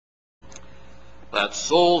That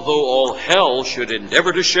soul, though all hell should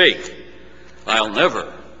endeavor to shake, I'll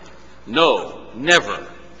never, no, never,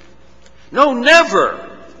 no,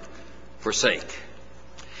 never forsake.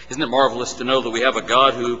 Isn't it marvelous to know that we have a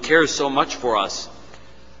God who cares so much for us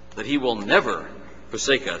that he will never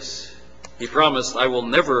forsake us? He promised, I will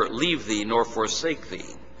never leave thee nor forsake thee.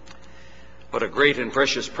 What a great and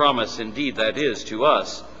precious promise indeed that is to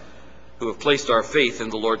us who have placed our faith in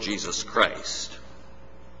the Lord Jesus Christ.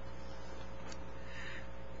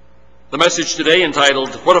 The message today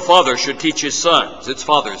entitled, What a Father Should Teach His Sons. It's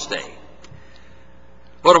Father's Day.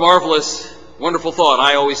 What a marvelous, wonderful thought.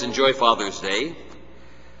 I always enjoy Father's Day.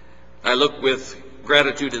 I look with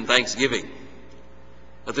gratitude and thanksgiving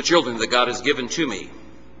at the children that God has given to me.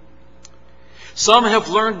 Some have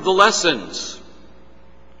learned the lessons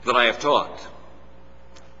that I have taught.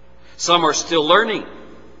 Some are still learning.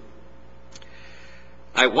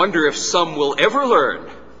 I wonder if some will ever learn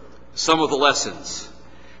some of the lessons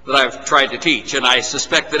that I've tried to teach. And I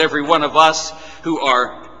suspect that every one of us who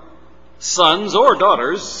are sons or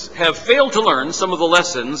daughters have failed to learn some of the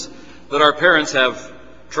lessons that our parents have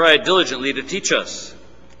tried diligently to teach us.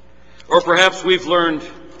 Or perhaps we've learned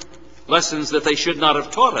lessons that they should not have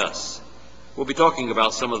taught us. We'll be talking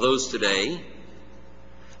about some of those today.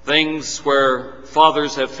 Things where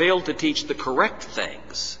fathers have failed to teach the correct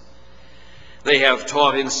things. They have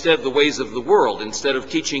taught instead the ways of the world instead of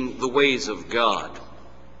teaching the ways of God.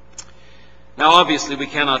 Now, obviously, we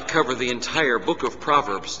cannot cover the entire book of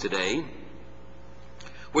Proverbs today,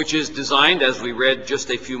 which is designed, as we read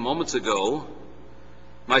just a few moments ago,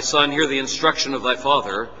 My son, hear the instruction of thy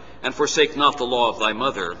father, and forsake not the law of thy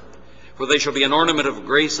mother, for they shall be an ornament of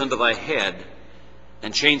grace unto thy head,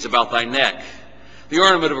 and chains about thy neck. The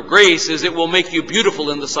ornament of grace is it will make you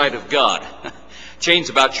beautiful in the sight of God. Chains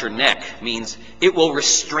about your neck means it will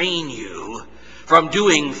restrain you from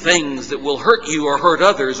doing things that will hurt you or hurt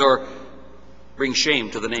others or bring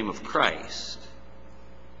shame to the name of Christ.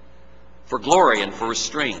 For glory and for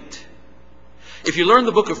restraint. If you learn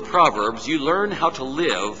the book of Proverbs, you learn how to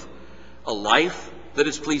live a life that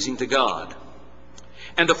is pleasing to God.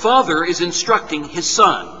 And a father is instructing his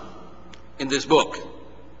son in this book.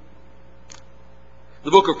 The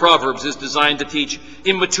book of Proverbs is designed to teach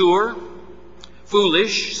immature,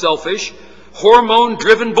 foolish, selfish,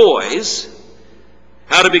 hormone-driven boys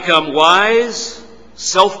how to become wise,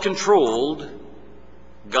 self-controlled,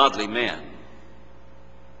 godly men.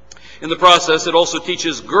 In the process, it also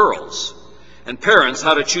teaches girls and parents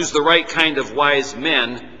how to choose the right kind of wise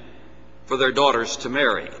men for their daughters to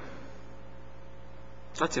marry.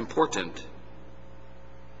 That's important.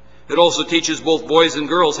 It also teaches both boys and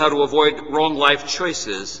girls how to avoid wrong life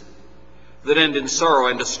choices that end in sorrow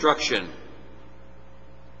and destruction.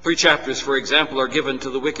 3 chapters, for example, are given to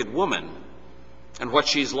the wicked woman and what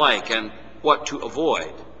she's like and what to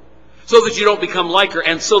avoid, so that you don't become like her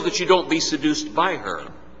and so that you don't be seduced by her.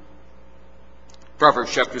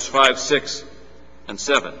 Proverbs chapters 5, 6, and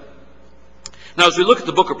 7. Now, as we look at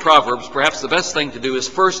the book of Proverbs, perhaps the best thing to do is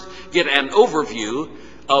first get an overview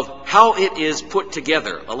of how it is put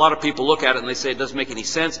together. A lot of people look at it and they say it doesn't make any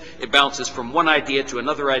sense. It bounces from one idea to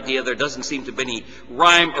another idea. There doesn't seem to be any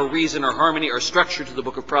rhyme or reason or harmony or structure to the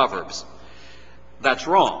book of Proverbs. That's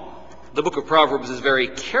wrong. The book of Proverbs is very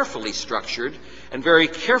carefully structured and very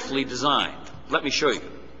carefully designed. Let me show you.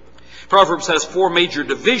 Proverbs has 4 major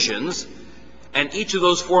divisions, and each of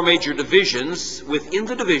those 4 major divisions, within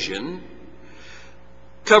the division,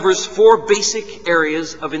 covers 4 basic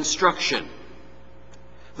areas of instruction.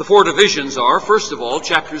 The 4 divisions are, first of all,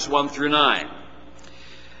 chapters 1 through 9.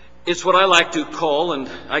 It's what I like to call, and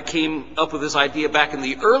I came up with this idea back in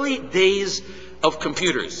the early days of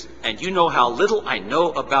computers. And you know how little I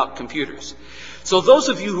know about computers. So those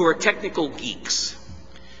of you who are technical geeks,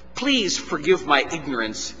 please forgive my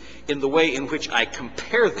ignorance in the way in which I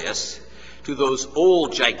compare this to those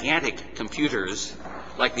old gigantic computers,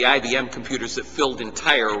 like the IBM computers that filled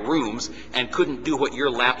entire rooms and couldn't do what your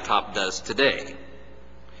laptop does today.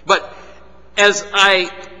 But as I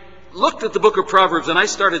looked at the book of Proverbs, and I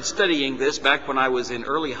started studying this back when I was in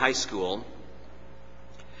early high school,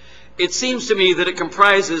 it seems to me that it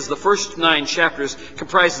comprises, the first 9 chapters,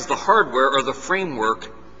 comprises the hardware or the framework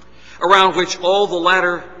around which all the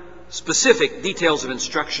latter specific details of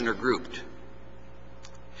instruction are grouped.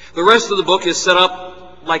 The rest of the book is set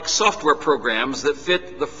up like software programs that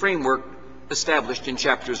fit the framework established in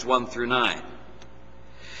chapters 1 through 9.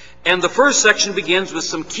 And the first section begins with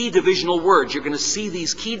some key divisional words. You're going to see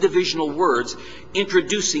these key divisional words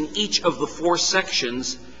introducing each of the 4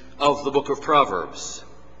 sections of the book of Proverbs.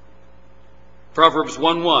 Proverbs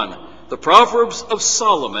 1:1, the Proverbs of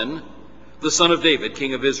Solomon, the son of David,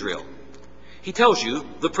 king of Israel. He tells you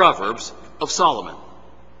the Proverbs of Solomon.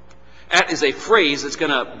 That is a phrase that's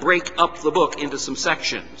going to break up the book into some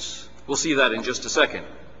sections. We'll see that in just a second.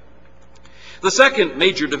 The second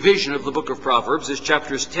major division of the book of Proverbs is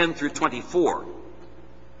chapters 10 through 24.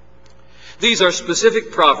 These are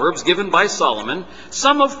specific proverbs given by Solomon,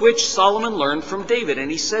 some of which Solomon learned from David,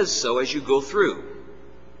 and he says so as you go through.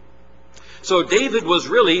 So David was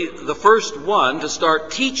really the first one to start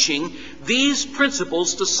teaching these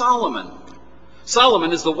principles to Solomon.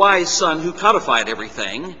 Solomon is the wise son who codified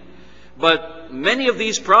everything, but many of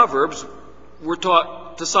these proverbs were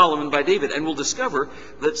taught to Solomon by David, and we'll discover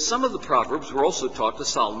that some of the proverbs were also taught to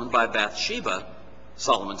Solomon by Bathsheba,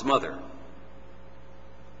 Solomon's mother.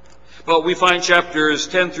 But we find chapters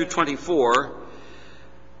 10 through 24,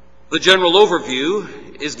 the general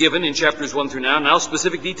overview is given in chapters 1 through 9. Now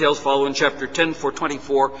specific details follow in chapter 10 for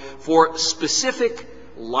 24 for specific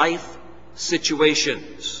life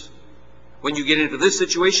situations. When you get into this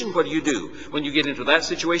situation, what do you do? When you get into that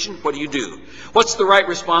situation, what do you do? What's the right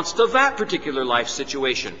response to that particular life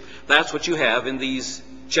situation? That's what you have in these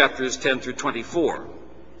chapters 10 through 24.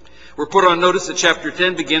 We're put on notice that chapter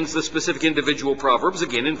 10 begins the specific individual proverbs,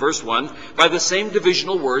 again in verse 1, by the same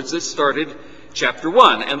divisional words that started chapter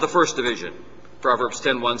 1 and the first division. Proverbs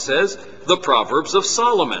 10:1 says, the Proverbs of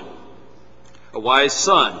Solomon. A wise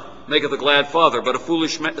son maketh a glad father, but a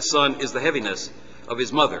foolish son is the heaviness of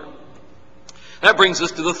his mother. That brings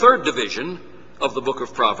us to the third division of the book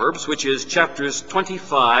of Proverbs, which is chapters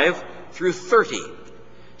 25 through 30.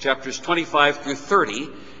 Chapters 25 through 30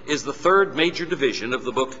 is the third major division of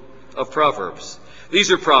the book of Proverbs.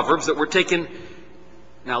 These are proverbs that were taken.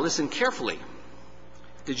 Now listen carefully.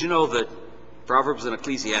 Did you know that Proverbs and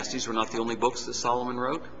Ecclesiastes were not the only books that Solomon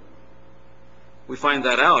wrote? We find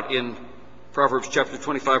that out in Proverbs chapter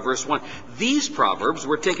 25, verse 1. These proverbs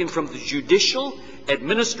were taken from the judicial,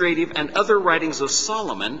 administrative, and other writings of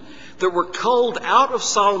Solomon that were culled out of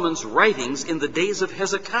Solomon's writings in the days of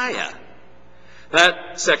Hezekiah.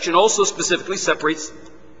 That section also specifically separates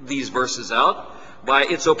these verses out by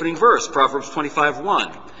its opening verse, Proverbs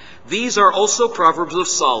 25:1. These are also proverbs of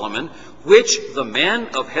Solomon, which the men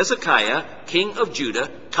of Hezekiah, king of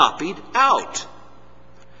Judah, copied out.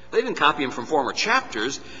 They didn't copy them from former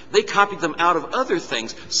chapters. They copied them out of other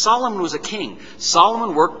things. Solomon was a king.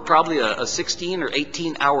 Solomon worked probably a 16 or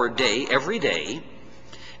 18-hour day every day.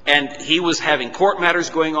 And he was having court matters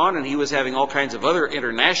going on, and he was having all kinds of other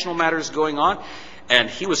international matters going on. And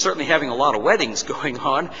he was certainly having a lot of weddings going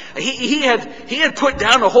on. He had put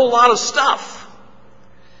down a whole lot of stuff.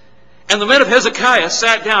 And the men of Hezekiah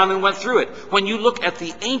sat down and went through it. When you look at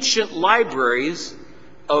the ancient libraries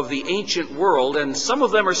of the ancient world, and some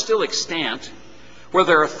of them are still extant, where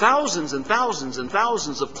there are thousands and thousands and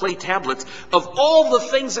thousands of clay tablets of all the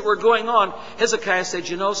things that were going on, Hezekiah said,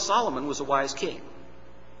 you know, Solomon was a wise king.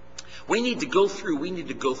 We need to go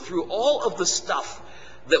through all of the stuff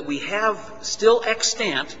that we have still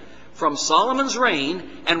extant from Solomon's reign,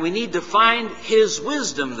 and we need to find his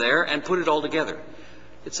wisdom there and put it all together.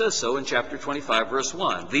 It says so in chapter 25, verse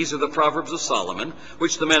 1. These are the Proverbs of Solomon,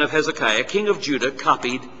 which the men of Hezekiah, king of Judah,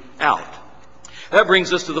 copied out. That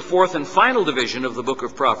brings us to the fourth and final division of the book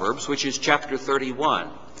of Proverbs, which is chapter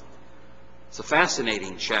 31. It's a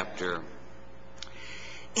fascinating chapter.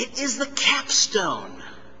 It is the capstone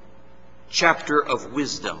chapter of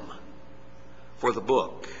wisdom for the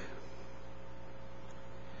book,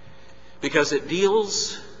 because it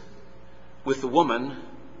deals with the woman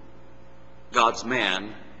God's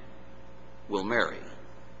man will marry.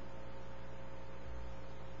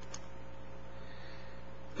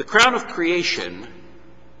 The crown of creation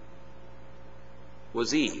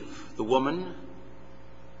was Eve, the woman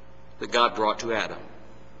that God brought to Adam.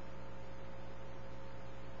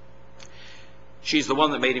 She's the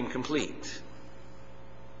one that made him complete.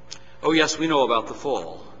 Oh yes, we know about the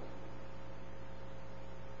fall.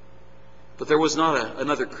 But there was not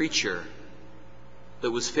another creature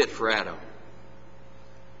that was fit for Adam.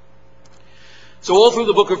 So all through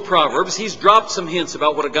the book of Proverbs, he's dropped some hints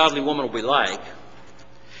about what a godly woman will be like.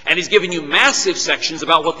 And he's given you massive sections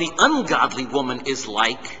about what the ungodly woman is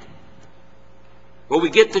like. Well, we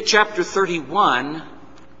get to chapter 31,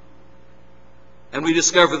 and we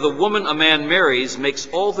discover the woman a man marries makes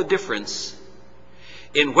all the difference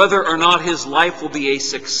in whether or not his life will be a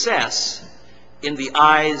success in the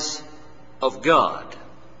eyes of God.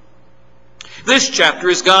 This chapter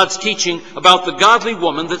is God's teaching about the godly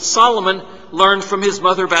woman that Solomon learned from his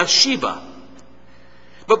mother Bathsheba.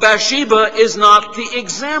 But Bathsheba is not the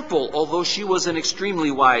example, although she was an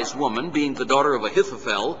extremely wise woman, being the daughter of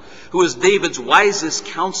Ahithophel, who was David's wisest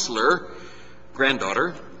counselor,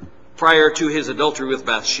 granddaughter, prior to his adultery with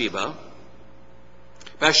Bathsheba.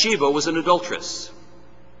 Bathsheba was an adulteress,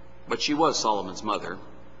 but she was Solomon's mother.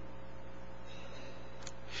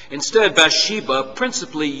 Instead, Bathsheba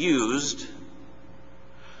principally used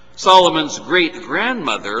Solomon's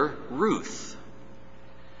great-grandmother, Ruth,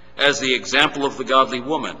 as the example of the godly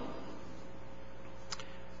woman.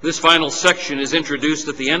 This final section is introduced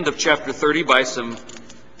at the end of chapter 30 by some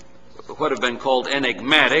what have been called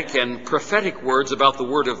enigmatic and prophetic words about the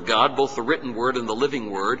Word of God, both the written Word and the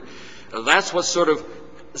living Word. That's what sort of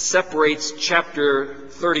separates chapter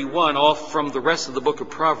 31 off from the rest of the book of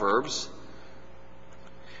Proverbs.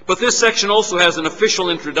 But this section also has an official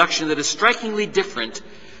introduction that is strikingly different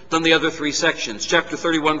than the other three sections. Chapter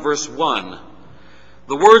 31, verse 1.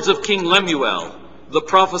 The words of King Lemuel, the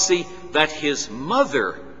prophecy that his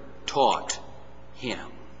mother taught him.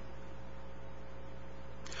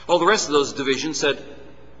 All the rest of those divisions said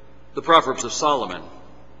the Proverbs of Solomon.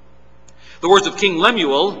 The words of King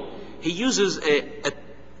Lemuel, he uses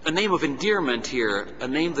a name of endearment here, a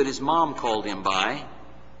name that his mom called him by.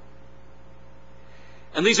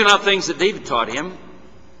 And these are not things that David taught him.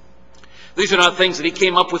 These are not things that he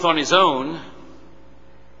came up with on his own.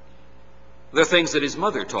 They're things that his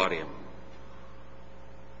mother taught him.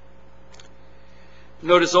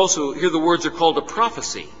 Notice also, here the words are called a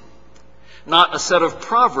prophecy, not a set of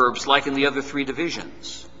proverbs like in the other three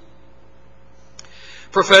divisions.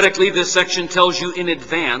 Prophetically, this section tells you in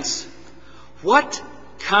advance what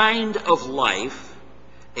kind of life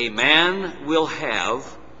a man will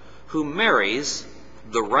have who marries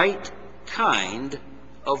the right kind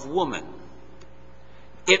of woman.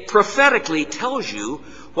 It prophetically tells you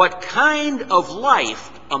what kind of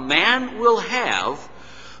life a man will have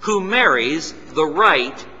who marries the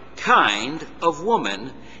right kind of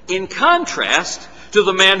woman, in contrast to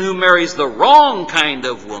the man who marries the wrong kind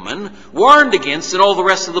of woman, warned against in all the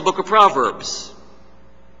rest of the book of Proverbs.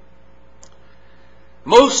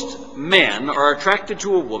 Most men are attracted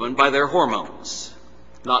to a woman by their hormones,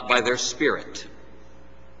 not by their spirit.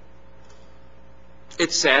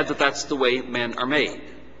 It's sad that that's the way men are made.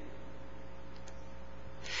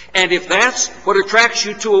 And if that's what attracts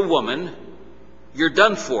you to a woman, you're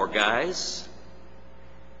done for, guys.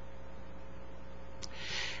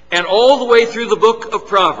 And all the way through the book of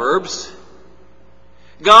Proverbs,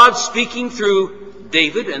 God speaking through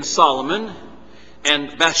David and Solomon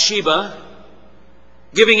and Bathsheba,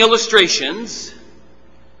 giving illustrations,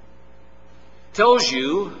 tells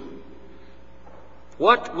you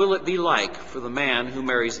what will it be like for the man who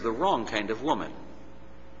marries the wrong kind of woman.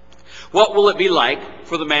 What will it be like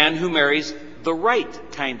for the man who marries the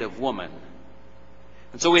right kind of woman?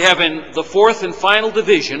 And so we have in the fourth and final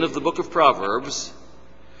division of the book of Proverbs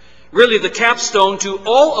really the capstone to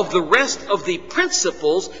all of the rest of the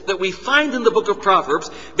principles that we find in the book of Proverbs,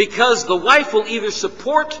 because the wife will either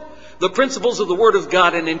support the principles of the Word of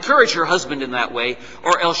God and encourage her husband in that way,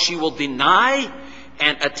 or else she will deny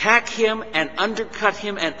and attack him and undercut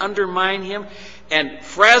him and undermine him and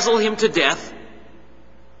frazzle him to death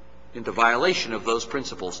into violation of those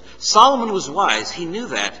principles. Solomon was wise. He knew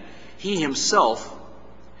that. He himself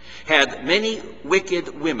had many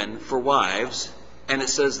wicked women for wives, and it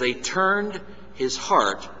says they turned his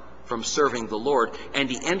heart from serving the Lord, and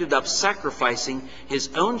he ended up sacrificing his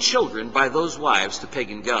own children by those wives to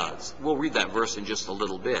pagan gods. We'll read that verse in just a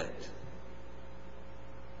little bit.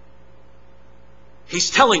 He's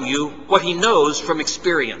telling you what he knows from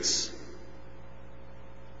experience.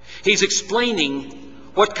 He's explaining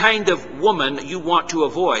what kind of woman you want to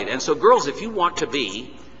avoid. And so, girls, if you want to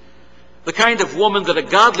be the kind of woman that a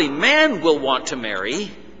godly man will want to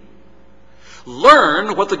marry,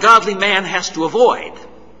 learn what the godly man has to avoid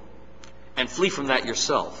and flee from that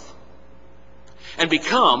yourself. And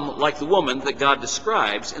become like the woman that God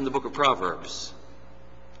describes in the book of Proverbs.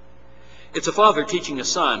 It's a father teaching a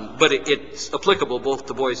son, but it's applicable both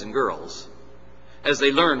to boys and girls as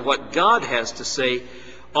they learn what God has to say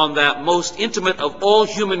on that most intimate of all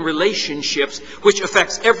human relationships, which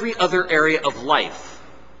affects every other area of life.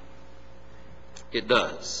 It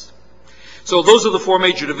does. So those are the four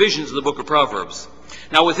major divisions of the book of Proverbs.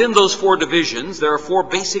 Now within those four divisions, there are four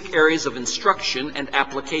basic areas of instruction and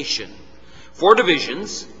application. Four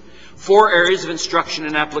divisions, four areas of instruction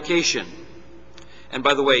and application. And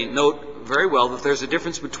by the way, note very well that there's a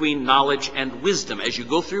difference between knowledge and wisdom. As you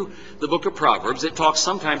go through the book of Proverbs, it talks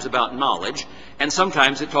sometimes about knowledge, and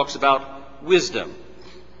sometimes it talks about wisdom.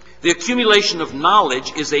 The accumulation of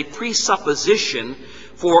knowledge is a presupposition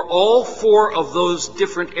for all four of those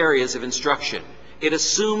different areas of instruction. It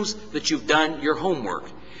assumes that you've done your homework.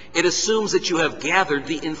 It assumes that you have gathered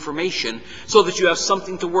the information so that you have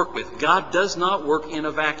something to work with. God does not work in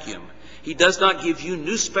a vacuum. He does not give you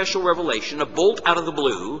new special revelation, a bolt out of the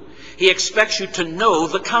blue. He expects you to know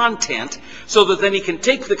the content so that then he can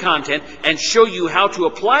take the content and show you how to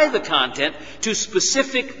apply the content to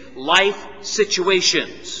specific life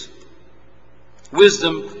situations.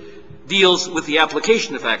 Wisdom deals with the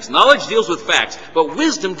application of facts. Knowledge deals with facts, but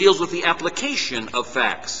wisdom deals with the application of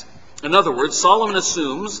facts. In other words, Solomon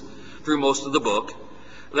assumes, through most of the book,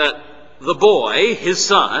 that the boy, his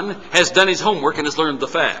son, has done his homework and has learned the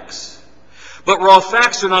facts. But raw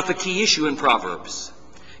facts are not the key issue in Proverbs.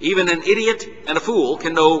 Even an idiot and a fool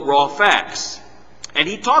can know raw facts. And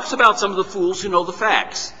he talks about some of the fools who know the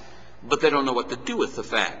facts, but they don't know what to do with the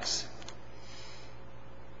facts.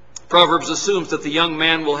 Proverbs assumes that the young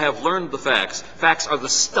man will have learned the facts. Facts are the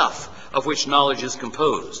stuff of which knowledge is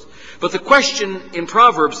composed. But the question in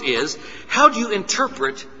Proverbs is, how do you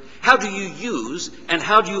interpret, how do you use, and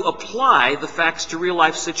how do you apply the facts to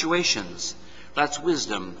real-life situations? That's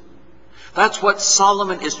wisdom. That's what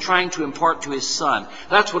Solomon is trying to impart to his son.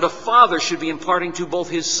 That's what a father should be imparting to both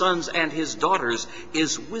his sons and his daughters,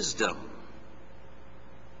 is wisdom.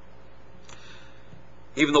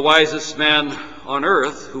 Even the wisest man on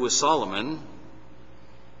earth, who was Solomon,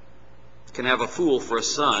 can have a fool for a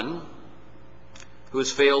son who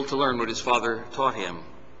has failed to learn what his father taught him.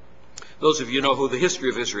 Those of you who know the history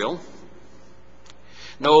of Israel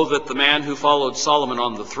know that the man who followed Solomon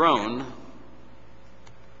on the throne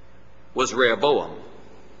was Rehoboam.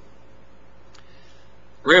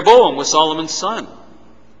 Rehoboam was Solomon's son.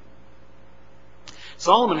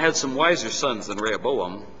 Solomon had some wiser sons than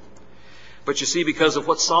Rehoboam, but you see, because of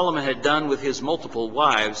what Solomon had done with his multiple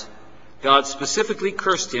wives, God specifically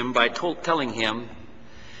cursed him by telling him,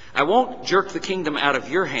 I won't jerk the kingdom out of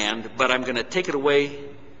your hand, but I'm going to take it away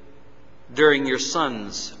during your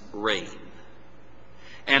son's reign.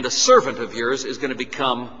 And a servant of yours is going to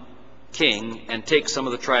become king and take some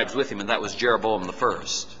of the tribes with him, and that was Jeroboam the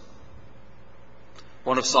first.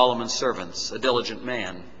 One of Solomon's servants, a diligent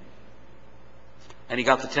man. And he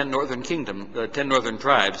got the 10 northern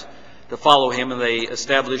tribes to follow him, and they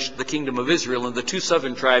established the kingdom of Israel, and the 2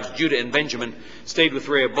 southern tribes, Judah and Benjamin, stayed with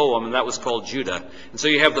Rehoboam, and that was called Judah. And so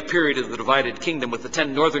you have the period of the divided kingdom with the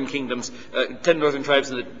 10 northern tribes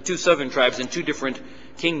and the 2 southern tribes in 2 different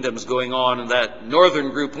kingdoms going on, and that northern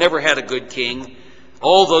group never had a good king.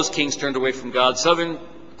 All those kings turned away from God. Southern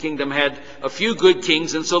kingdom had a few good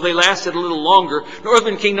kings, and so they lasted a little longer.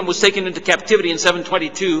 Northern kingdom was taken into captivity in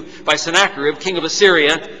 722 by Sennacherib, king of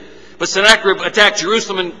Assyria. But Sennacherib attacked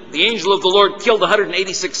Jerusalem, and the angel of the Lord killed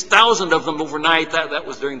 186,000 of them overnight. That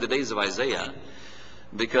was during the days of Isaiah,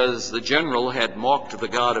 because the general had mocked the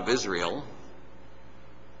God of Israel.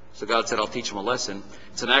 So God said, I'll teach him a lesson.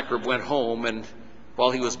 Sennacherib went home, and while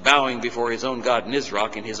he was bowing before his own God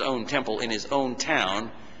Nisroch in his own temple in his own town,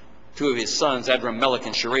 2 of his sons, Adrammelech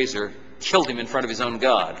and Sharezer, killed him in front of his own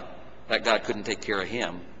God. That God couldn't take care of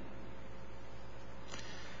him.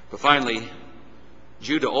 But finally,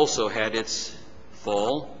 Judah also had its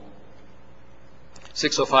fall.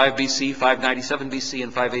 605 BC, 597 BC,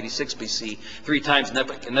 and 586 BC. 3 times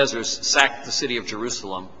Nebuchadnezzar sacked the city of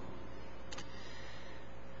Jerusalem.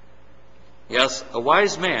 Yes, a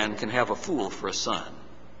wise man can have a fool for a son.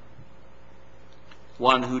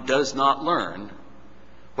 One who does not learn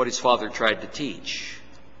what his father tried to teach.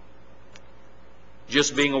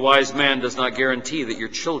 Just being a wise man does not guarantee that your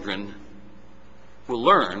children will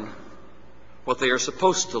learn what they are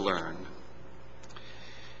supposed to learn.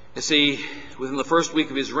 You see, within the first week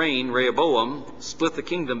of his reign, Rehoboam split the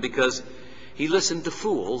kingdom because he listened to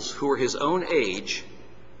fools who were his own age,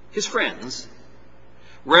 his friends,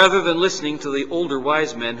 rather than listening to the older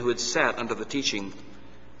wise men who had sat under the teaching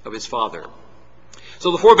of his father.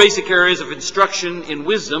 So the 4 basic areas of instruction in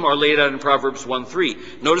wisdom are laid out in Proverbs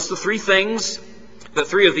 1:3. Notice the 3 things, that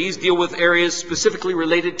 3 of these deal with areas specifically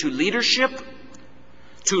related to leadership,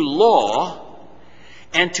 to law,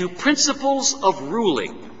 and to principles of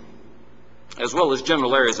ruling, as well as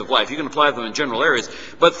general areas of life. You can apply them in general areas,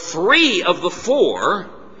 but 3 of the 4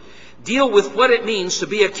 deal with what it means to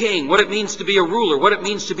be a king, what it means to be a ruler, what it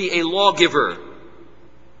means to be a lawgiver.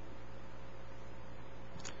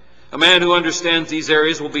 A man who understands these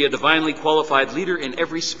areas will be a divinely qualified leader in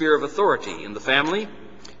every sphere of authority, in the family,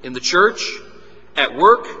 in the church, at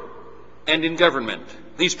work, and in government.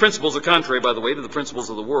 These principles are contrary, by the way, to the principles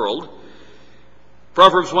of the world.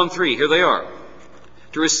 Proverbs 1:3, here they are.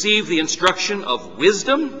 To receive the instruction of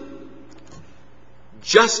wisdom,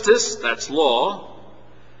 justice, that's law,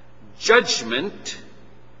 judgment,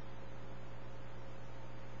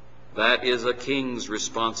 that is a king's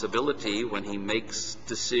responsibility when he makes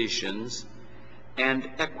decisions, and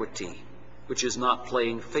equity, which is not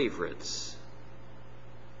playing favorites.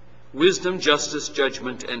 Wisdom, justice,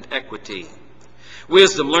 judgment, and equity.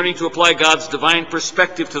 Wisdom, learning to apply God's divine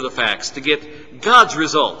perspective to the facts to get God's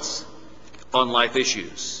results on life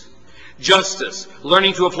issues. Justice,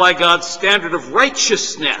 learning to apply God's standard of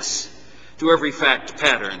righteousness to every fact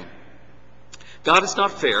pattern. God is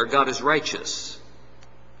not fair, God is righteous.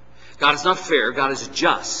 God is not fair, God is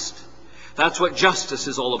just. That's what justice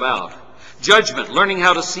is all about. Judgment, learning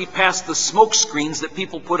how to see past the smoke screens that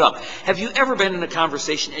people put up. Have you ever been in a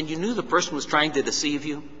conversation and you knew the person was trying to deceive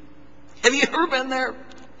you? Have you ever been there?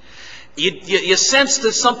 You sensed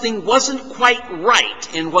that something wasn't quite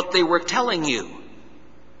right in what they were telling you.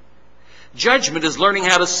 Judgment is learning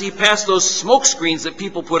how to see past those smoke screens that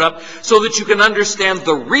people put up so that you can understand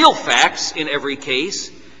the real facts in every case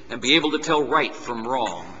and be able to tell right from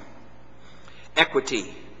wrong.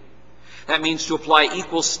 Equity. That means to apply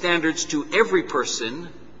equal standards to every person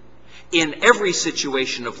in every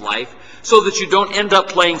situation of life so that you don't end up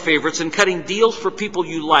playing favorites and cutting deals for people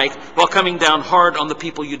you like while coming down hard on the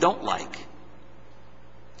people you don't like.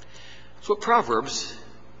 That's what Proverbs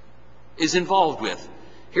is involved with.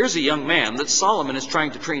 Here's a young man that Solomon is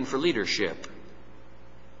trying to train for leadership.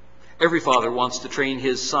 Every father wants to train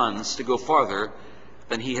his sons to go farther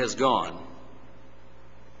than he has gone.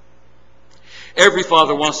 Every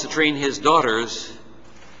father wants to train his daughters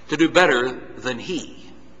to do better than he.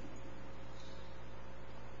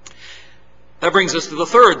 That brings us to the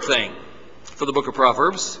third thing for the book of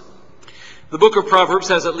Proverbs. The book of Proverbs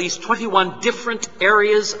has at least 21 different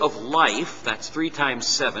areas of life. That's 3 times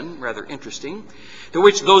 7, rather interesting, to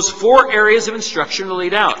which those 4 areas of instruction are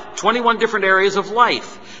laid out. 21 different areas of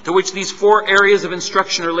life to which these 4 areas of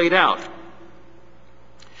instruction are laid out.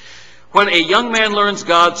 When a young man learns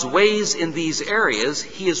God's ways in these areas,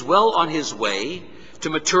 he is well on his way to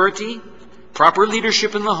maturity, proper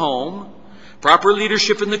leadership in the home, proper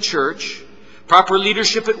leadership in the church, proper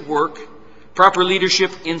leadership at work, proper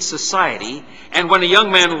leadership in society. And when a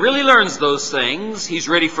young man really learns those things, he's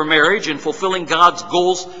ready for marriage and fulfilling God's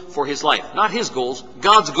goals for his life. Not his goals,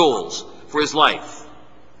 God's goals for his life.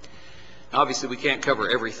 Now, obviously, we can't cover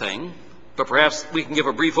everything, but perhaps we can give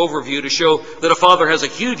a brief overview to show that a father has a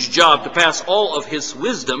huge job to pass all of his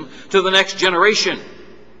wisdom to the next generation.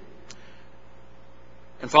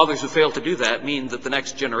 And fathers who fail to do that mean that the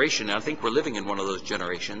next generation, and I think we're living in one of those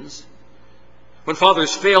generations, when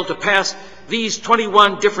fathers fail to pass these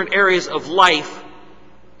 21 different areas of life,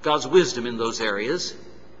 God's wisdom in those areas,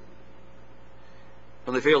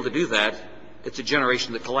 when they fail to do that, it's a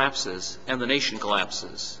generation that collapses and the nation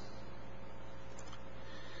collapses.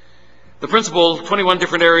 The principal 21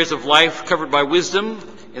 different areas of life covered by wisdom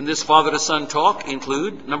in this father-to-son talk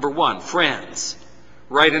include, number 1, friends,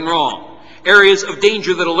 right and wrong. Areas of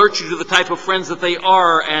danger that alert you to the type of friends that they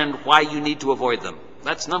are and why you need to avoid them.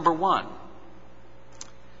 That's number 1.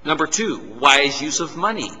 Number 2, wise use of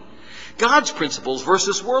money. God's principles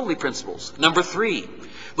versus worldly principles. Number 3,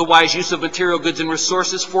 the wise use of material goods and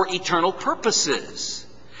resources for eternal purposes.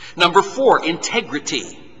 Number 4,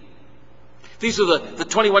 integrity. These are the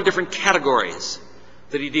 21 different categories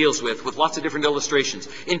that he deals with lots of different illustrations.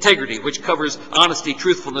 Integrity, which covers honesty,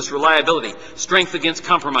 truthfulness, reliability, strength against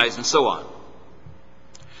compromise, and so on.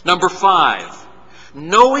 Number 5,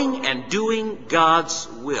 knowing and doing God's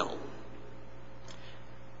will.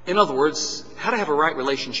 In other words, how to have a right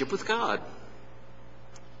relationship with God.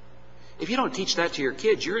 If you don't teach that to your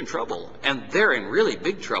kids, you're in trouble, and they're in really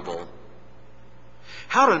big trouble.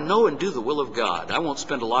 How to know and do the will of God. I won't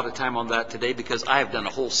spend a lot of time on that today because I have done a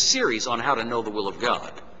whole series on how to know the will of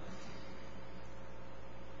God.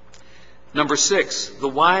 Number 6, the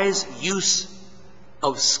wise use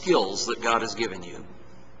of skills that God has given you.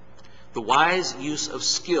 The wise use of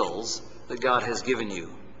skills that God has given you.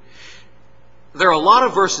 There are a lot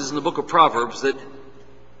of verses in the book of Proverbs that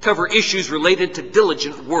cover issues related to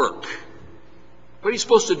diligent work. What are you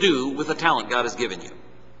supposed to do with the talent God has given you?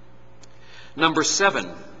 Number 7,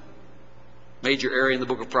 major area in the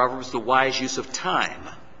book of Proverbs, the wise use of time.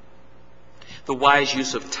 The wise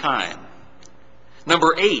use of time.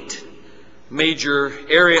 Number 8, major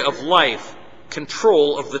area of life,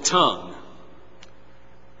 control of the tongue.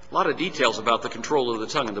 A lot of details about the control of the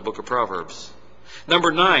tongue in the book of Proverbs.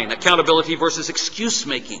 Number 9, accountability versus excuse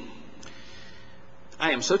making.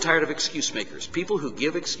 I am so tired of excuse makers, people who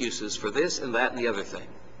give excuses for this and that and the other thing.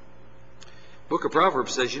 The book of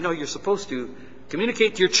Proverbs says, you're supposed to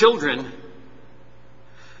communicate to your children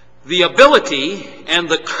the ability and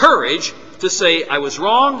the courage to say, I was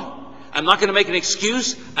wrong, I'm not going to make an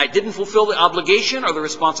excuse, I didn't fulfill the obligation or the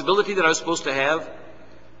responsibility that I was supposed to have,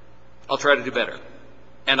 I'll try to do better.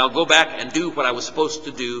 And I'll go back and do what I was supposed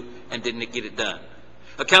to do and didn't get it done.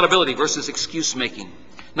 Accountability versus excuse making.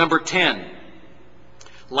 Number 10,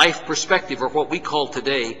 life perspective, or what we call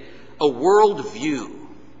today a worldview.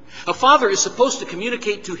 A father is supposed to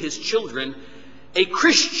communicate to his children a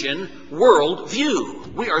Christian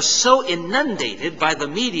worldview. We are so inundated by the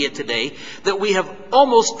media today that we have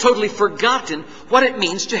almost totally forgotten what it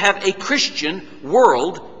means to have a Christian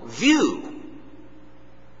worldview.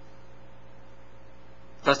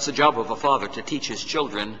 That's the job of a father, to teach his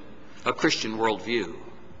children a Christian worldview.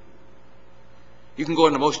 You can go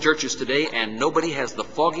into most churches today and nobody has the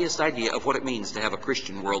foggiest idea of what it means to have a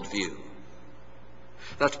Christian worldview.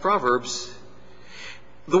 That's Proverbs.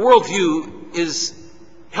 The worldview is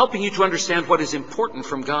helping you to understand what is important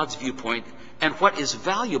from God's viewpoint and what is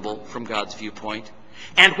valuable from God's viewpoint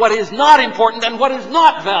and what is not important and what is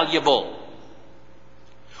not valuable.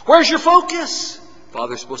 Where's your focus?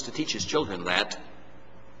 Father's supposed to teach his children that.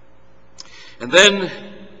 And then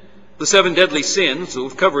the 7 deadly sins.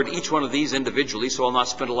 We've covered each one of these individually, so I'll not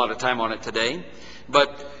spend a lot of time on it today.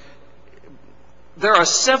 But there are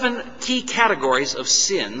 7 key categories of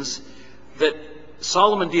sins that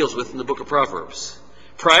Solomon deals with in the book of Proverbs.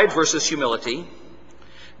 Pride versus humility,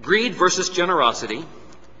 greed versus generosity,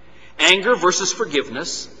 anger versus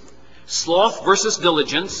forgiveness, sloth versus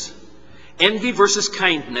diligence, envy versus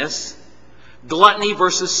kindness, gluttony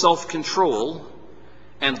versus self-control,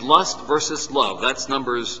 and lust versus love. That's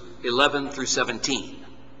Numbers 11 through 17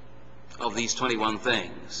 of these 21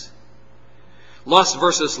 things. Lust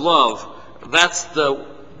versus love, that's the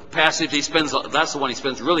passage that's the one he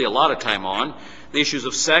spends really a lot of time on. The issues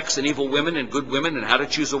of sex and evil women and good women and how to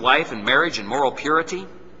choose a wife and marriage and moral purity.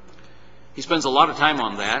 He spends a lot of time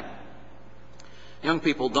on that. Young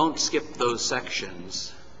people, don't skip those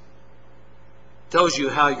sections. It tells you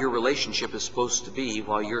how your relationship is supposed to be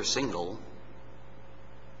while you're single.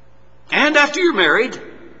 And after you're married.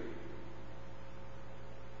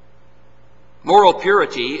 Moral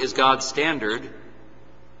purity is God's standard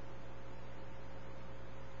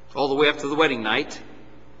all the way up to the wedding night.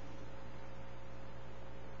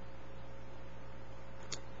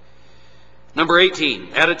 Number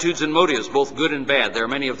 18, attitudes and motives, both good and bad. There are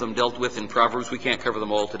many of them dealt with in Proverbs. We can't cover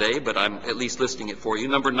them all today, but I'm at least listing it for you.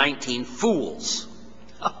 Number 19, fools.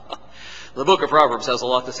 The book of Proverbs has a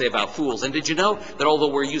lot to say about fools. And did you know that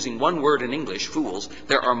although we're using one word in English, fools,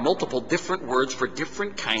 there are multiple different words for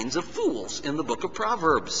different kinds of fools in the book of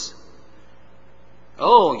Proverbs?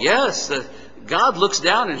 Oh, yes, God looks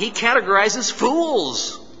down and he categorizes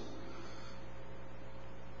fools.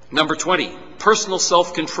 Number 20, personal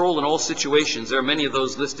self-control in all situations. There are many of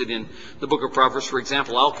those listed in the book of Proverbs. For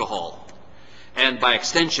example, alcohol. And by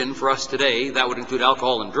extension, for us today, that would include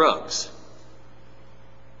alcohol and drugs.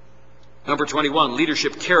 Number 21,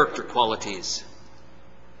 leadership character qualities.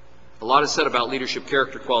 A lot is said about leadership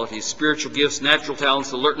character qualities. Spiritual gifts, natural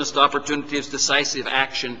talents, alertness to opportunities, decisive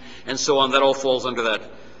action, and so on. That all falls under that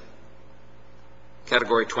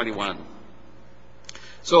category 21.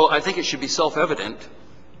 So I think it should be self-evident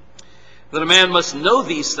that a man must know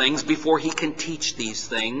these things before he can teach these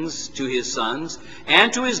things to his sons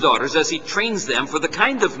and to his daughters as he trains them for the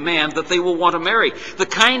kind of man that they will want to marry, the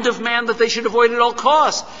kind of man that they should avoid at all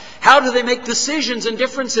costs. How do they make decisions and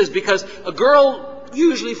differences? Because a girl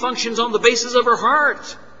usually functions on the basis of her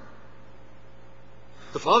heart.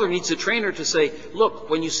 The father needs to train her to say, look,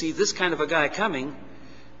 when you see this kind of a guy coming,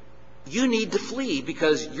 you need to flee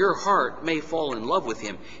because your heart may fall in love with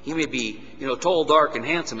him. He may be, tall, dark, and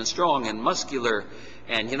handsome, and strong, and muscular,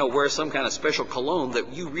 and, wear some kind of special cologne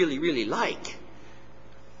that you really, really like.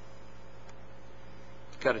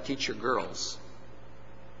 You've got to teach your girls.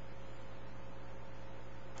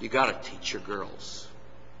 You've got to teach your girls.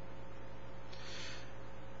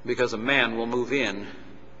 Because a man will move in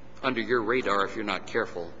under your radar if you're not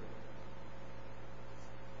careful.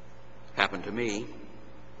 Happened to me.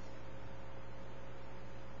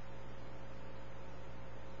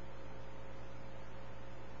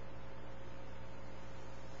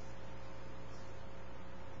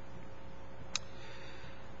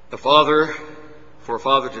 For a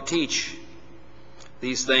father to teach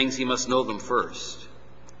these things, he must know them first.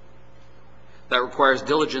 That requires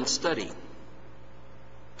diligent study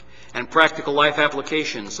and practical life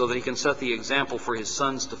application so that he can set the example for his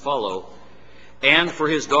sons to follow and for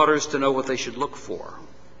his daughters to know what they should look for.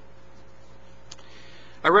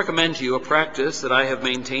 I recommend to you a practice that I have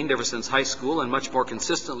maintained ever since high school and much more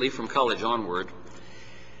consistently from college onward.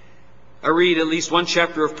 I read at least one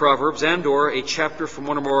chapter of Proverbs and or a chapter from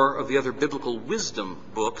one or more of the other biblical wisdom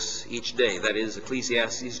books each day. That is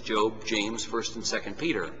Ecclesiastes, Job, James, 1st and 2nd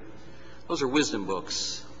Peter. Those are wisdom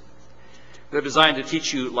books. They're designed to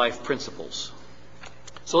teach you life principles.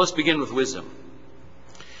 So let's begin with wisdom.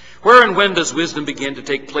 Where and when does wisdom begin to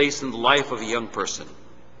take place in the life of a young person?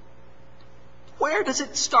 Where does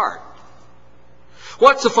it start?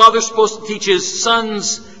 What's a father supposed to teach his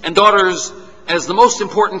sons and daughters as the most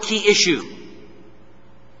important key issue?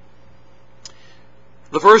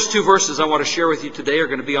 The first two verses I want to share with you today are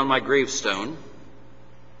going to be on my gravestone.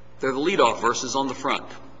 They're the lead-off verses on the front.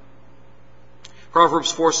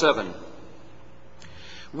 Proverbs 4:7.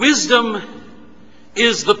 Wisdom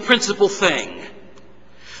is the principal thing.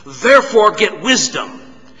 Therefore get wisdom,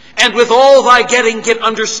 and with all thy getting get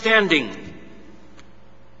understanding.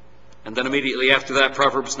 And then immediately after that,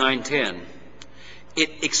 Proverbs 9:10.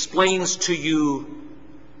 It explains to you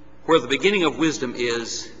where the beginning of wisdom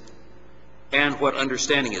is and what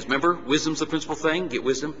understanding is. Remember, wisdom's the principal thing. Get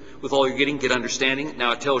wisdom. With all you're getting, get understanding.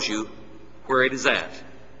 Now it tells you where it is at.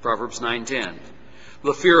 Proverbs 9:10.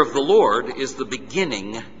 The fear of the Lord is the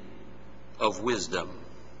beginning of wisdom.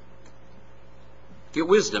 Get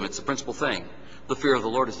wisdom. It's the principal thing. The fear of the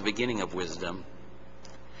Lord is the beginning of wisdom.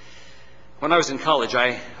 When I was in college,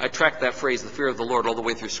 I tracked that phrase, the fear of the Lord, all the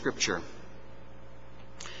way through Scripture,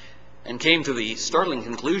 and came to the startling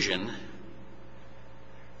conclusion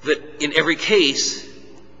that in every case,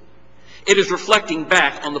 it is reflecting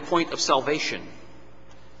back on the point of salvation.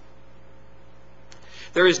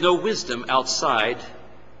 There is no wisdom outside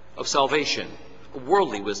of salvation.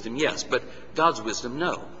 Worldly wisdom, yes, but God's wisdom,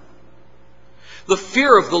 no. The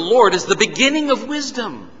fear of the Lord is the beginning of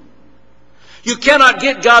wisdom. You cannot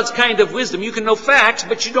get God's kind of wisdom. You can know facts,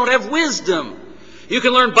 but you don't have wisdom. You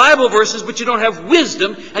can learn Bible verses, but you don't have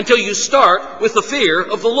wisdom until you start with the fear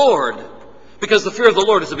of the Lord. Because the fear of the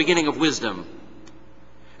Lord is the beginning of wisdom.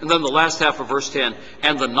 And then the last half of verse 10,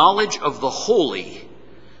 and the knowledge of the holy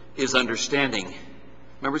is understanding.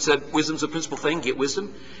 Remember it said, wisdom's the principal thing, get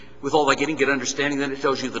wisdom. With all thy getting, get understanding. Then it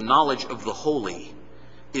tells you the knowledge of the holy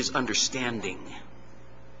is understanding.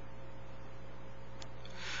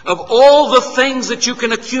 Of all the things that you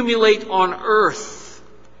can accumulate on earth,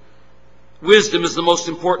 wisdom is the most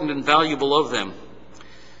important and valuable of them.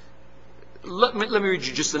 Let me read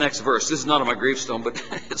you just the next verse. This is not on my gravestone, but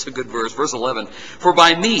it's a good verse. Verse 11. For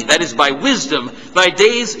by me, that is by wisdom, thy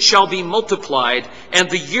days shall be multiplied, and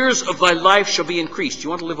the years of thy life shall be increased. You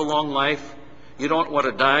want to live a long life? You don't want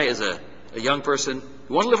to die as a young person?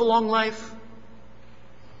 You want to live a long life?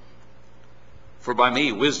 For by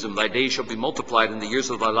me, wisdom, thy days shall be multiplied, and the years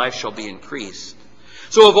of thy life shall be increased.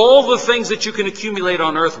 So of all the things that you can accumulate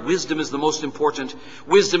on earth, wisdom is the most important.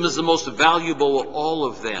 Wisdom is the most valuable of all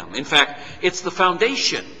of them. In fact, it's the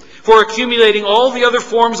foundation for accumulating all the other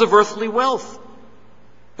forms of earthly wealth.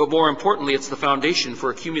 But more importantly, it's the foundation for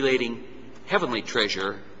accumulating heavenly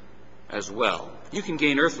treasure as well. You can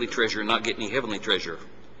gain earthly treasure and not get any heavenly treasure.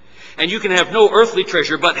 And you can have no earthly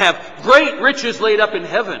treasure, but have great riches laid up in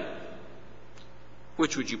heaven.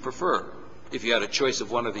 Which would you prefer if you had a choice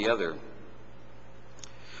of one or the other?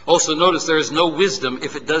 Also notice there is no wisdom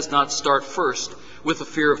if it does not start first with the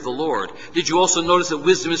fear of the Lord. Did you also notice that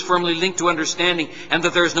wisdom is firmly linked to understanding, and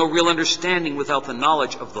that there is no real understanding without the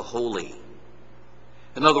knowledge of the holy?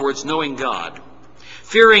 In other words, knowing God,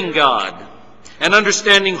 fearing God, and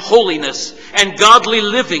understanding holiness and godly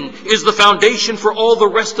living is the foundation for all the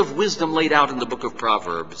rest of wisdom laid out in the book of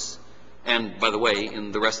Proverbs. And, by the way,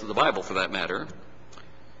 in the rest of the Bible for that matter.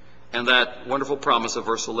 And that wonderful promise of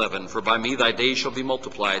verse 11, for by me thy days shall be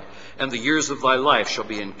multiplied, and the years of thy life shall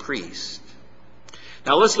be increased.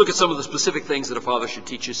 Now let's look at some of the specific things that a father should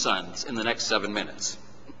teach his sons in the next 7 minutes.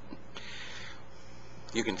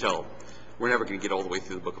 You can tell we're never going to get all the way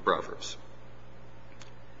through the book of Proverbs.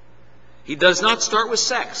 He does not start with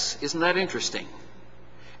sex. Isn't that interesting?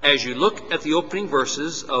 As you look at the opening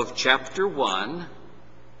verses of chapter 1,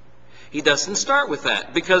 he doesn't start with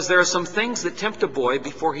that, because there are some things that tempt a boy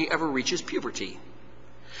before he ever reaches puberty.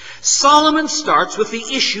 Solomon starts with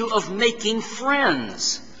the issue of making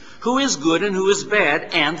friends, who is good and who is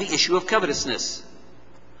bad, and the issue of covetousness.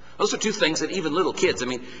 Those are two things that even little kids,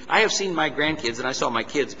 I have seen my grandkids, and I saw my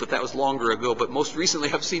kids, but that was longer ago, but most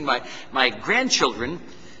recently I've seen my grandchildren,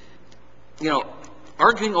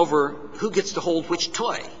 arguing over who gets to hold which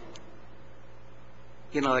toy.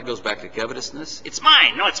 That goes back to covetousness. It's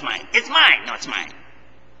mine. No, it's mine. It's mine. No, it's mine.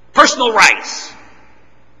 Personal rights.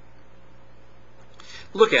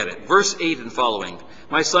 Look at it. Verse 8 and following.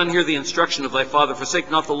 My son, hear the instruction of thy father.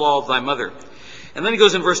 Forsake not the law of thy mother. And then he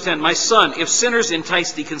goes in verse 10. My son, if sinners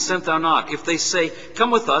entice thee, consent thou not. If they say,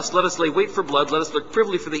 come with us, let us lay wait for blood. Let us look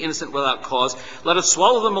privily for the innocent without cause. Let us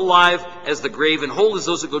swallow them alive as the grave, and whole as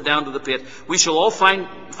those that go down to the pit. We shall all find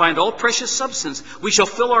all precious substance. We shall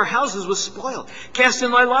fill our houses with spoil. Cast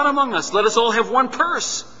in thy lot among us. Let us all have one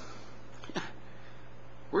purse.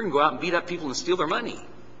 We're going to go out and beat up people and steal their money.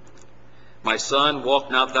 My son, walk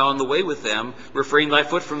not thou in the way with them. Refrain thy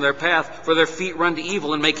foot from their path, for their feet run to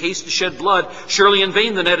evil, and make haste to shed blood. Surely in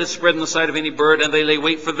vain the net is spread in the sight of any bird, and they lay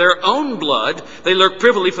wait for their own blood. They lurk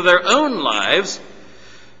privily for their own lives.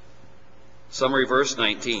 Summary verse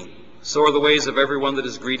 19. So are the ways of every one that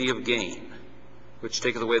is greedy of gain, which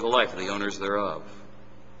taketh away the life of the owners thereof.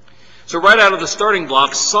 So right out of the starting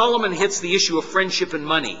blocks, Solomon hits the issue of friendship and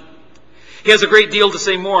money. He has a great deal to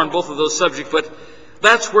say more on both of those subjects, but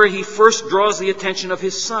that's where he first draws the attention of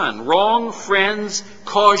his son. Wrong friends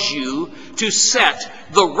cause you to set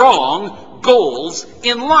the wrong goals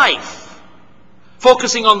in life,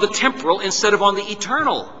 focusing on the temporal instead of on the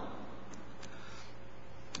eternal.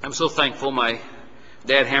 I'm so thankful my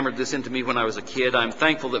dad hammered this into me when I was a kid. I'm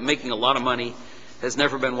thankful that making a lot of money has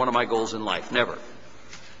never been one of my goals in life. Never.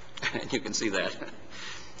 You can see that.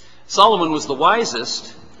 Solomon was the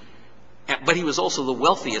wisest, but he was also the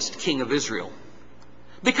wealthiest king of Israel,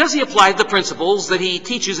 because he applied the principles that he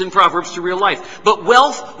teaches in Proverbs to real life. But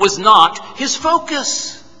wealth was not his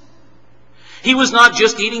focus. He was not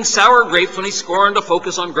just eating sour grapes when he scorned to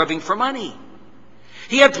focus on grubbing for money.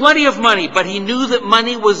 He had plenty of money, but he knew that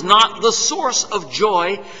money was not the source of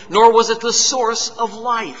joy, nor was it the source of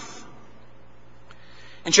life.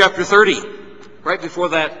 In chapter 30, right before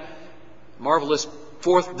that marvelous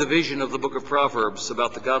fourth division of the book of Proverbs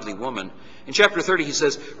about the godly woman, in chapter 30 he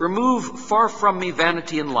says, "Remove far from me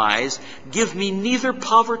vanity and lies. Give me neither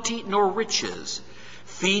poverty nor riches.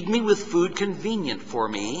 Feed me with food convenient for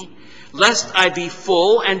me, lest I be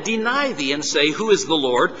full and deny thee and say, Who is the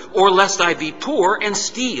Lord? Or lest I be poor and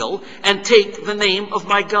steal and take the name of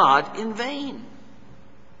my God in vain."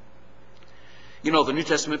 You know, the New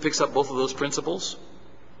Testament picks up both of those principles.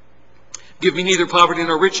 Give me neither poverty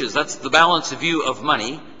nor riches. That's the balanced view of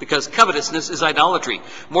money, because covetousness is idolatry.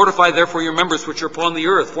 Mortify therefore your members which are upon the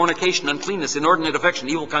earth, fornication, uncleanness, inordinate affection,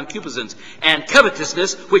 evil concupiscence, and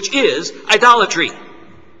covetousness, which is idolatry.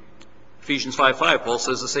 Ephesians 5:5, Paul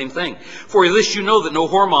says the same thing. For this you know that no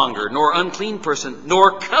whoremonger, nor unclean person,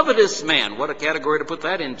 nor covetous man, what a category to put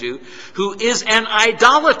that into, who is an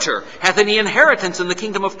idolater, hath any inheritance in the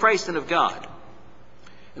kingdom of Christ and of God.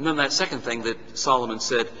 And then that second thing that Solomon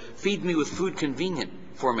said, feed me with food convenient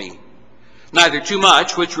for me. Neither too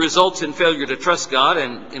much, which results in failure to trust God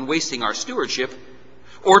and in wasting our stewardship,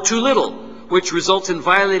 or too little, which results in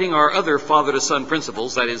violating our other father-to-son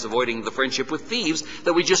principles, that is, avoiding the friendship with thieves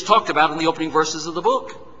that we just talked about in the opening verses of the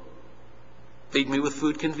book. Feed me with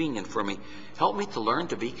food convenient for me. Help me to learn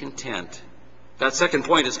to be content. That second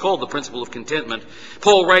point is called the principle of contentment.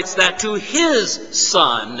 Paul writes that to his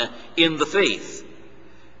son in the faith.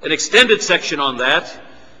 An extended section on that,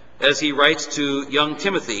 as he writes to young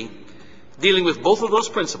Timothy, dealing with both of those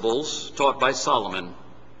principles taught by Solomon.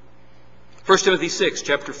 1 Timothy 6,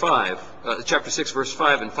 chapter 6, verse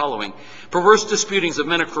 5 and following. Perverse disputings of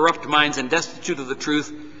men of corrupt minds and destitute of the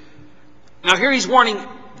truth. Now here he's warning,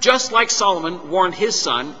 just like Solomon warned his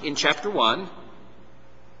son in chapter 1,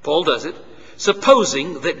 Paul does it,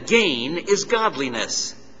 supposing that gain is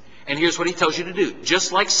godliness. And here's what he tells you to do,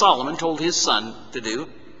 just like Solomon told his son to do.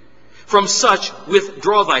 From such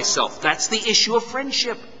withdraw thyself. That's the issue of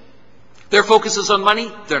friendship. Their focus is on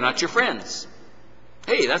money, they're not your friends.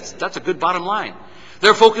 Hey, that's a good bottom line.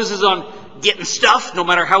 Their focus is on getting stuff, no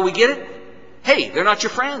matter how we get it. Hey, they're not your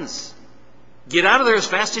friends. Get out of there as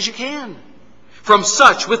fast as you can. From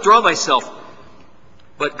such withdraw thyself.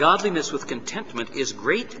 But godliness with contentment is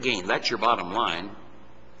great gain. That's your bottom line.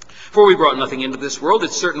 For we brought nothing into this world,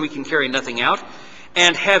 it's certain we can carry nothing out.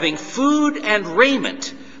 And having food and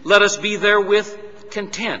raiment, let us be therewith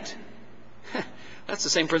content. That's the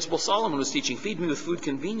same principle Solomon was teaching. Feed me with food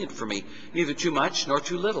convenient for me, neither too much nor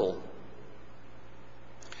too little.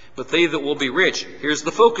 But they that will be rich, here's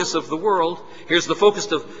the focus of the world. Here's the focus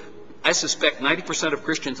of, I suspect, 90% of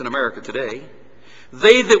Christians in America today.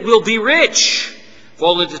 They that will be rich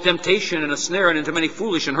fall into temptation and a snare and into many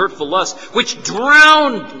foolish and hurtful lusts, which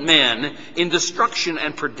drown men in destruction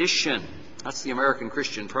and perdition. That's the American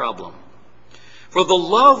Christian problem. For the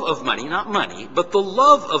love of money, not money, but the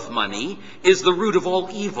love of money is the root of all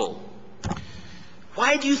evil.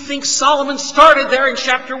 Why do you think Solomon started there in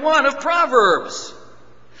chapter 1 of Proverbs?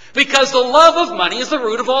 Because the love of money is the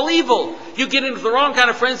root of all evil. You get into the wrong kind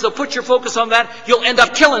of friends, they'll put your focus on that, you'll end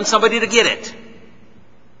up killing somebody to get it.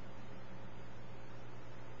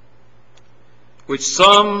 Which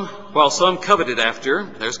while some coveted after,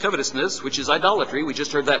 there's covetousness, which is idolatry. We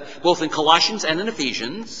just heard that both in Colossians and in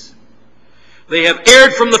Ephesians. They have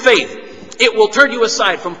erred from the faith. It will turn you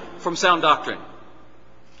aside from sound doctrine.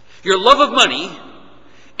 Your love of money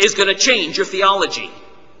is going to change your theology.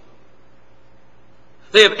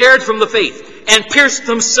 They have erred from the faith and pierced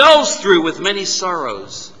themselves through with many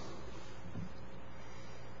sorrows.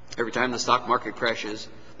 Every time the stock market crashes,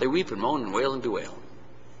 they weep and moan and wail and bewail.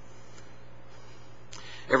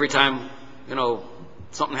 Every time,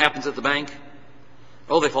 something happens at the bank,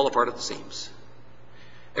 they fall apart at the seams.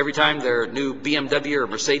 Every time their new BMW or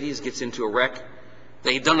Mercedes gets into a wreck,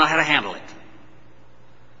 they don't know how to handle it.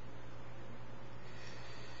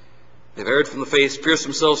 They've erred from the faith, pierced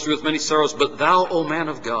themselves through with many sorrows. But thou, O man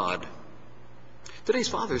of God, today's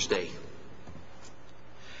Father's Day.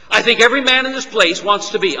 I think every man in this place wants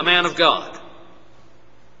to be a man of God.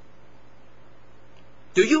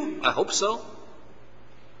 Do you? I hope so.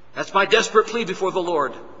 That's my desperate plea before the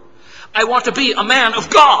Lord. I want to be a man of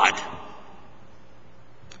God.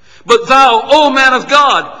 But thou, O man of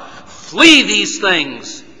God, flee these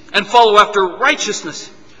things and follow after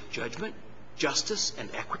righteousness, judgment, justice, and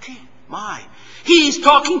equity. He's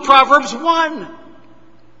talking Proverbs 1.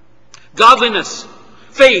 Godliness,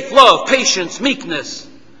 faith, love, patience, meekness.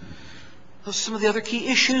 Those are some of the other key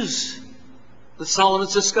issues that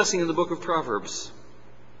Solomon's discussing in the book of Proverbs.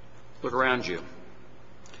 Look around you.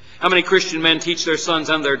 How many Christian men teach their sons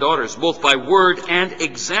and their daughters, both by word and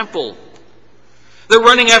example? They're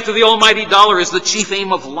running after the almighty dollar as the chief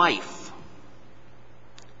aim of life.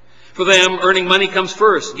 For them, earning money comes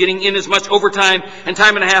first. Getting in as much overtime and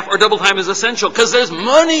time and a half or double time is essential because there's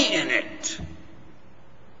money in it.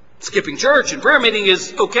 Skipping church and prayer meeting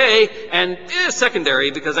is okay and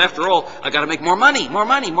secondary because after all, I got to make more money, more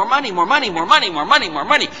money, more money, more money, more money, more money, more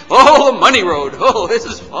money. Oh, the money road. Oh, this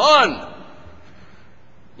is fun.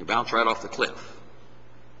 You bounce right off the cliff.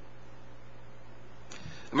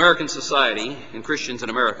 American society and Christians in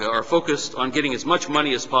America are focused on getting as much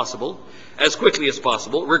money as possible, as quickly as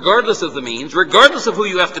possible, regardless of the means, regardless of who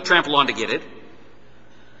you have to trample on to get it.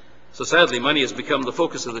 So sadly, money has become the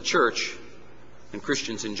focus of the church and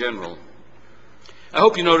Christians in general. I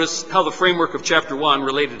hope you notice how the framework of chapter 1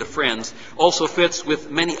 related to friends also fits with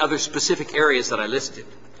many other specific areas that I listed.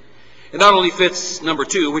 It not only fits number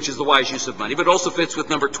 2, which is the wise use of money, but also fits with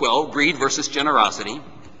number 12, greed versus generosity.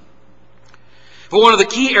 But one of the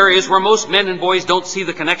key areas where most men and boys don't see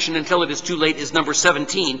the connection until it is too late is number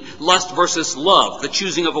 17, lust versus love, the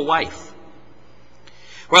choosing of a wife.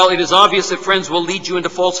 While it is obvious that friends will lead you into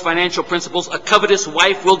false financial principles, a covetous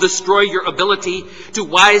wife will destroy your ability to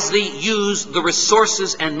wisely use the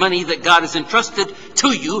resources and money that God has entrusted to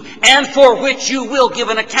you and for which you will give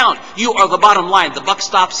an account. You are the bottom line. The buck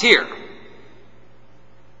stops here.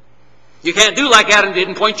 You can't do like Adam did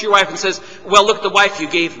and point to your wife and says, well, look at the wife you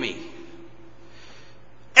gave me.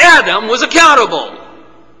 Adam was accountable,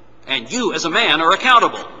 and you as a man are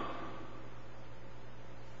accountable.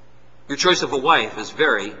 Your choice of a wife is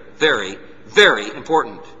very, very, very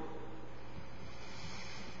important.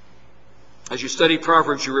 As you study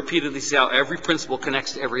Proverbs, you repeatedly see how every principle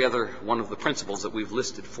connects to every other one of the principles that we've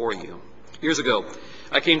listed for you. Years ago,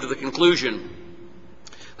 I came to the conclusion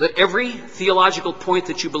that every theological point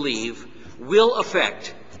that you believe will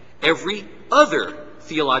affect every other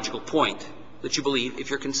theological point that you believe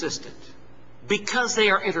if you're consistent, because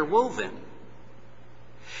they are interwoven.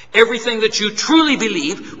 Everything that you truly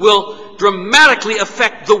believe will dramatically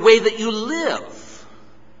affect the way that you live.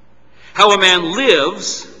 How a man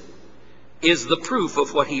lives is the proof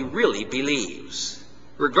of what he really believes.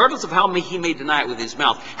 Regardless of how he may deny it with his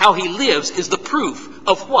mouth, how he lives is the proof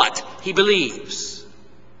of what he believes.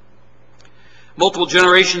 Multiple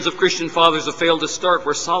generations of Christian fathers have failed to start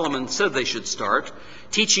where Solomon said they should start,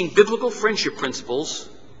 teaching biblical friendship principles,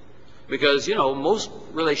 because, most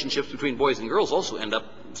relationships between boys and girls also end up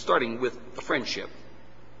starting with a friendship.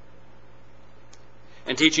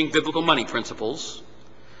 And teaching biblical money principles,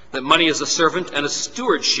 that money is a servant and a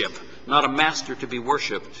stewardship, not a master to be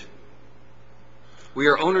worshipped. We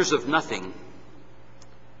are owners of nothing.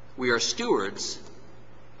 We are stewards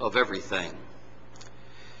of everything.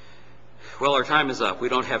 Well, our time is up. We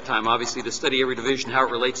don't have time, obviously, to study every division, how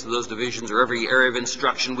it relates to those divisions, or every area of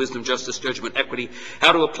instruction, wisdom, justice, judgment, equity,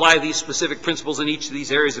 how to apply these specific principles in each of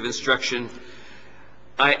these areas of instruction.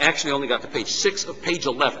 I actually only got to page 6 of page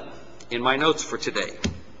 11 in my notes for today.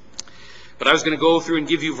 But I was going to go through and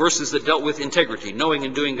give you verses that dealt with integrity, knowing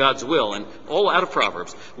and doing God's will, and all out of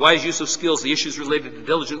Proverbs. Wise use of skills, the issues related to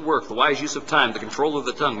diligent work, the wise use of time, the control of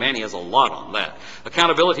the tongue. Man, he has a lot on that.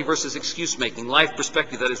 Accountability versus excuse-making, life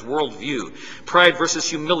perspective, that is worldview. Pride versus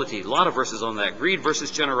humility, a lot of verses on that. Greed versus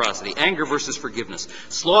generosity, anger versus forgiveness,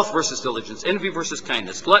 sloth versus diligence, envy versus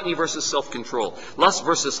kindness, gluttony versus self-control, lust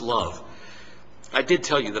versus love. I did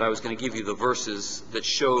tell you that I was going to give you the verses that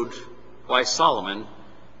showed why Solomon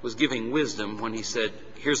was giving wisdom when he said,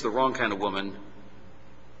 here's the wrong kind of woman,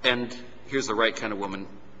 And here's the right kind of woman.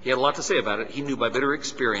 He had a lot to say about it. He knew by bitter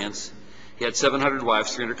experience. He had 700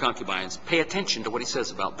 wives, 300 concubines. Pay attention to what he says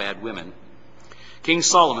about bad women. King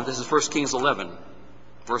Solomon, this is 1 Kings 11,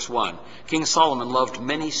 verse 1. King Solomon loved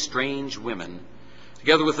many strange women,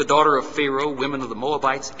 together with the daughter of Pharaoh, women of the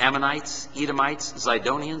Moabites, Ammonites, Edomites,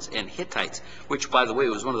 Zidonians, and Hittites, which, by the way,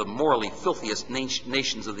 was one of the morally filthiest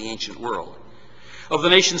nations of the ancient world. Of the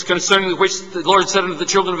nations concerning which the Lord said unto the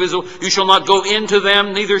children of Israel, you shall not go into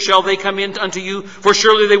them, neither shall they come in unto you, for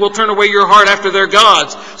surely they will turn away your heart after their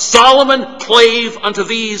gods. Solomon clave unto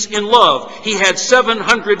these in love. He had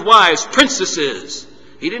 700 wives, princesses.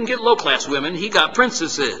 He didn't get low-class women, he got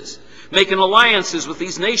princesses, making alliances with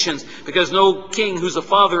these nations, because no king who's the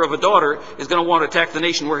father of a daughter is going to want to attack the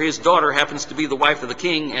nation where his daughter happens to be the wife of the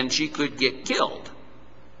king, and she could get killed.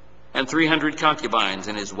 And 300 concubines,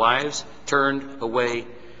 and his wives turned away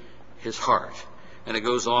his heart. And it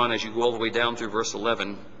goes on as you go all the way down through verse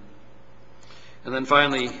 11. And then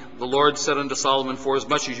finally, the Lord said unto Solomon, for as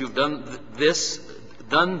much as you've done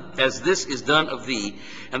as this is done of thee,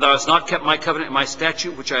 and thou hast not kept my covenant and my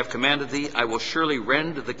statute which I have commanded thee, I will surely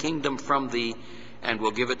rend the kingdom from thee, and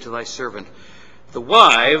will give it to thy servant. The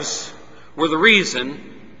wives were the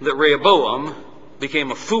reason that Rehoboam became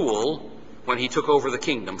a fool when he took over the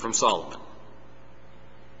kingdom from Solomon.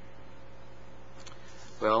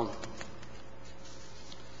 Well,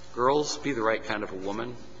 girls, be the right kind of a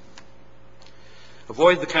woman.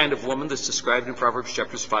 Avoid the kind of woman that's described in Proverbs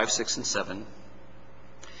chapters 5, 6, and 7.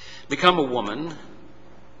 Become a woman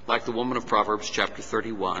like the woman of Proverbs chapter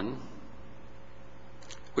 31,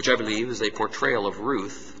 which I believe is a portrayal of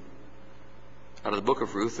Ruth, out of the book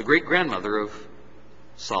of Ruth, the great-grandmother of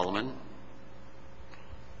Solomon.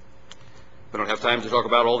 We don't have time to talk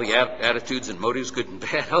about all the attitudes and motives, good and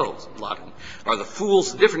bad. Oh, a lot of them. Are the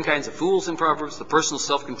fools, the different kinds of fools in Proverbs, the personal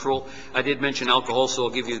self-control. I did mention alcohol, so I'll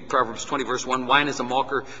give you Proverbs 20, verse 1. Wine is a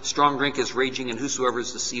mocker, strong drink is raging, and whosoever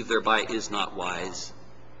is deceived thereby is not wise.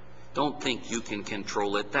 Don't think you can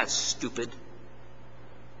control it. That's stupid.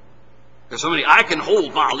 There's so many, I can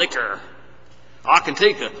hold my liquor. I can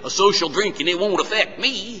take a social drink and it won't affect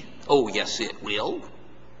me. Oh, yes, it will.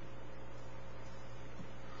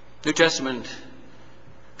 New Testament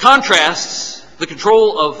contrasts the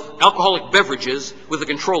control of alcoholic beverages with the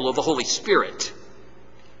control of the Holy Spirit.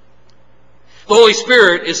 The Holy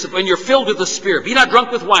Spirit is when you're filled with the Spirit. Be not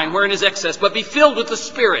drunk with wine wherein is excess, but be filled with the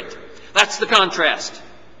Spirit. That's the contrast.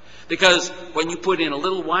 Because when you put in a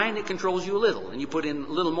little wine, it controls you a little. And you put in a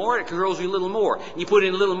little more, it controls you a little more. And you put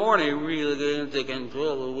in a little more, and it really begins to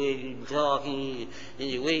control the way you talk and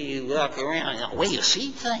the way you walk around and the way you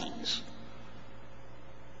see things.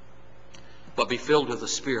 But be filled with the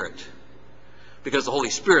Spirit. Because the Holy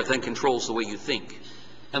Spirit then controls the way you think,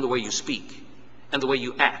 and the way you speak, and the way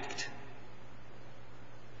you act.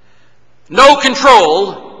 No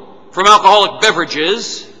control from alcoholic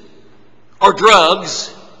beverages or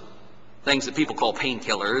drugs, things that people call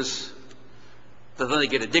painkillers, that then they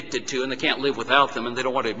get addicted to and they can't live without them and they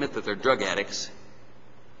don't want to admit that they're drug addicts.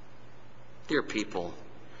 Dear people,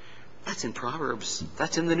 that's in Proverbs.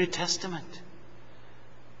 That's in the New Testament.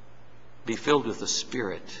 Be filled with the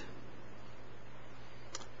Spirit.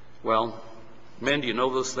 Well, men, do you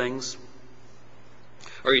know those things?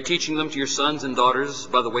 Are you teaching them to your sons and daughters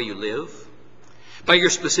by the way you live? By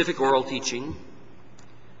your specific oral teaching?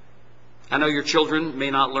 I know your children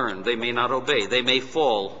may not learn. They may not obey. They may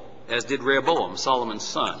fall, as did Rehoboam, Solomon's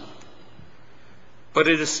son. But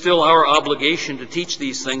it is still our obligation to teach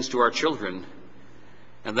these things to our children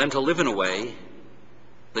and then to live in a way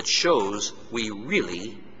that shows we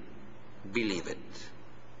really believe it.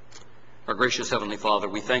 Our gracious Heavenly Father,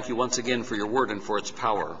 we thank you once again for your word and for its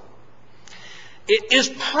power. It is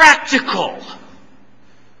practical.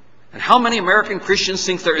 And how many American Christians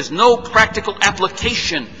think there is no practical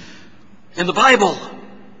application in the Bible?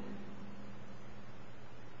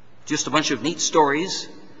 Just a bunch of neat stories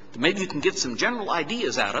that maybe you can get some general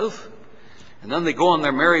ideas out of, and then they go on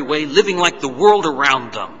their merry way living like the world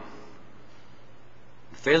around them,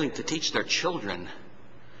 failing to teach their children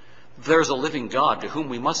there's a living God to whom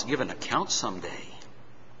we must give an account someday.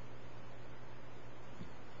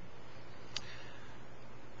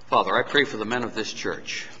 Father, I pray for the men of this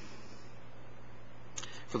church,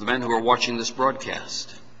 for the men who are watching this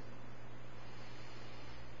broadcast.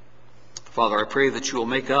 Father, I pray that you will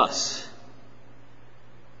make us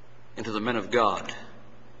into the men of God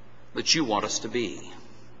that you want us to be.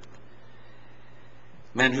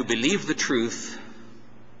 Men who believe the truth,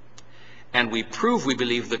 and we prove we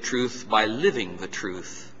believe the truth by living the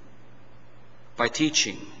truth, by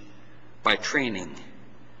teaching, by training,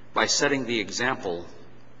 by setting the example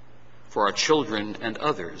for our children and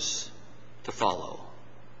others to follow.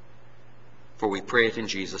 For we pray it in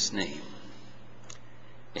Jesus' name.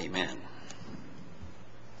 Amen.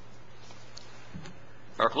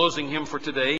 Our closing hymn for today